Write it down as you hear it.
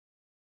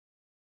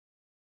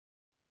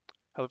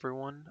Hello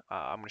everyone,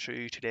 I'm going to show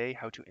you today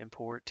how to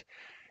import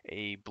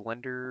a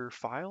Blender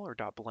file or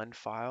 .blend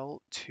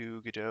file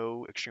to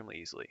Godot extremely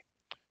easily.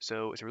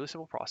 So it's a really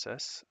simple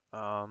process.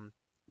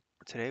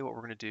 Today what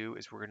we're going to do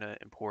is we're going to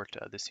import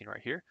this scene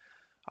right here.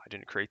 I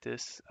didn't create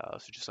this,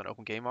 so just on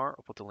OpenGameArt,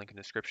 I'll put the link in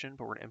the description,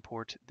 but we're going to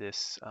import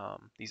these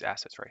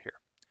assets right here.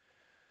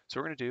 So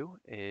what we're going to do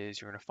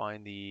is you're going to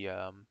find the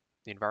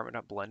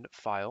environment.blend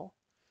file.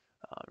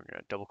 You're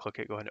going to double click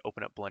it, go ahead and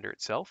open up Blender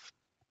itself.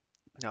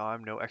 Now,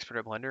 I'm no expert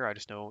at Blender, I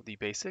just know the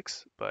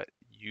basics, but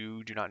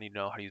you do not need to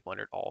know how to use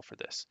Blender at all for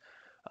this.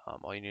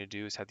 All you need to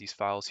do is have these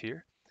files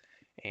here,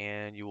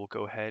 and you will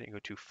go ahead and go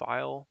to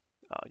File.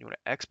 You want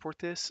to export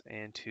this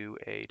into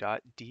a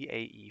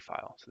 .dae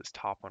file, so this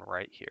top one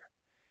right here.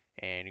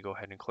 And you go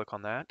ahead and click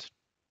on that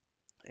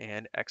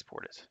and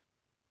export it.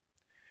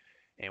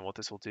 And what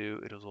this will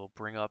do, it will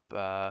bring up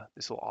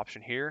this little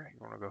option here.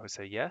 You want to go ahead and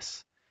say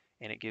yes,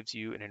 and it gives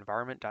you an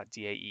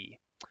environment.dae.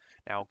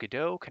 Now,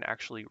 Godot can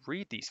actually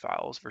read these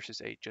files versus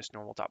a just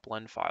normal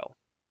 .blend file.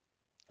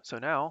 So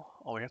now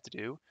all we have to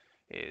do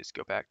is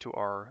go back to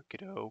our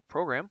Godot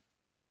program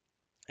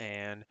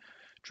and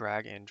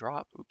drag and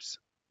drop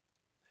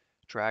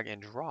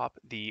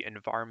the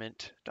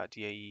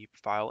environment.dae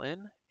file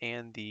in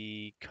and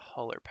the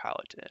color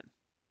palette in.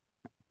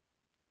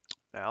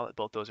 Now that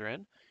both those are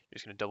in, you're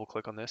just going to double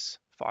click on this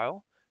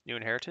file, new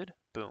inherited,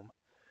 boom,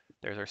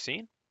 there's our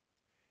scene.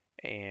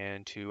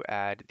 And to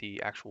add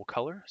the actual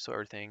color, so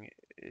everything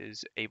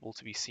is able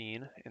to be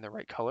seen in the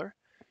right color,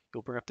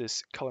 you'll bring up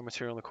this color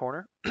material in the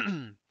corner,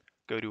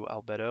 go to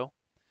albedo,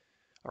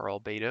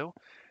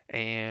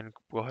 and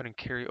go ahead and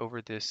carry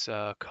over this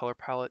color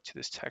palette to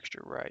this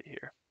texture right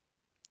here.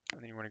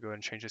 And then you want to go ahead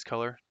and change this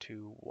color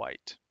to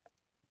white.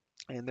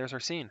 And there's our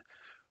scene.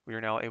 We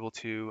are now able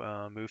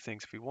to move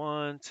things if we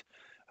want,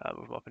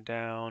 move them up and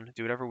down,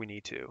 do whatever we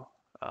need to.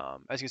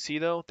 As you can see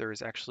though, there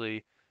is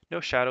actually no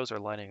shadows or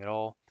lighting at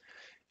all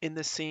in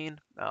this scene.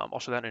 I'll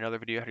show that in another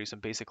video, how to do some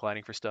basic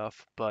lighting for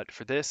stuff. But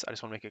for this, I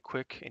just want to make it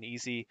quick and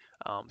easy.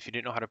 If you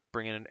didn't know how to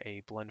bring in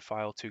a blend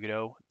file to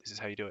Godot, this is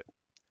how you do it.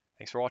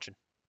 Thanks for watching.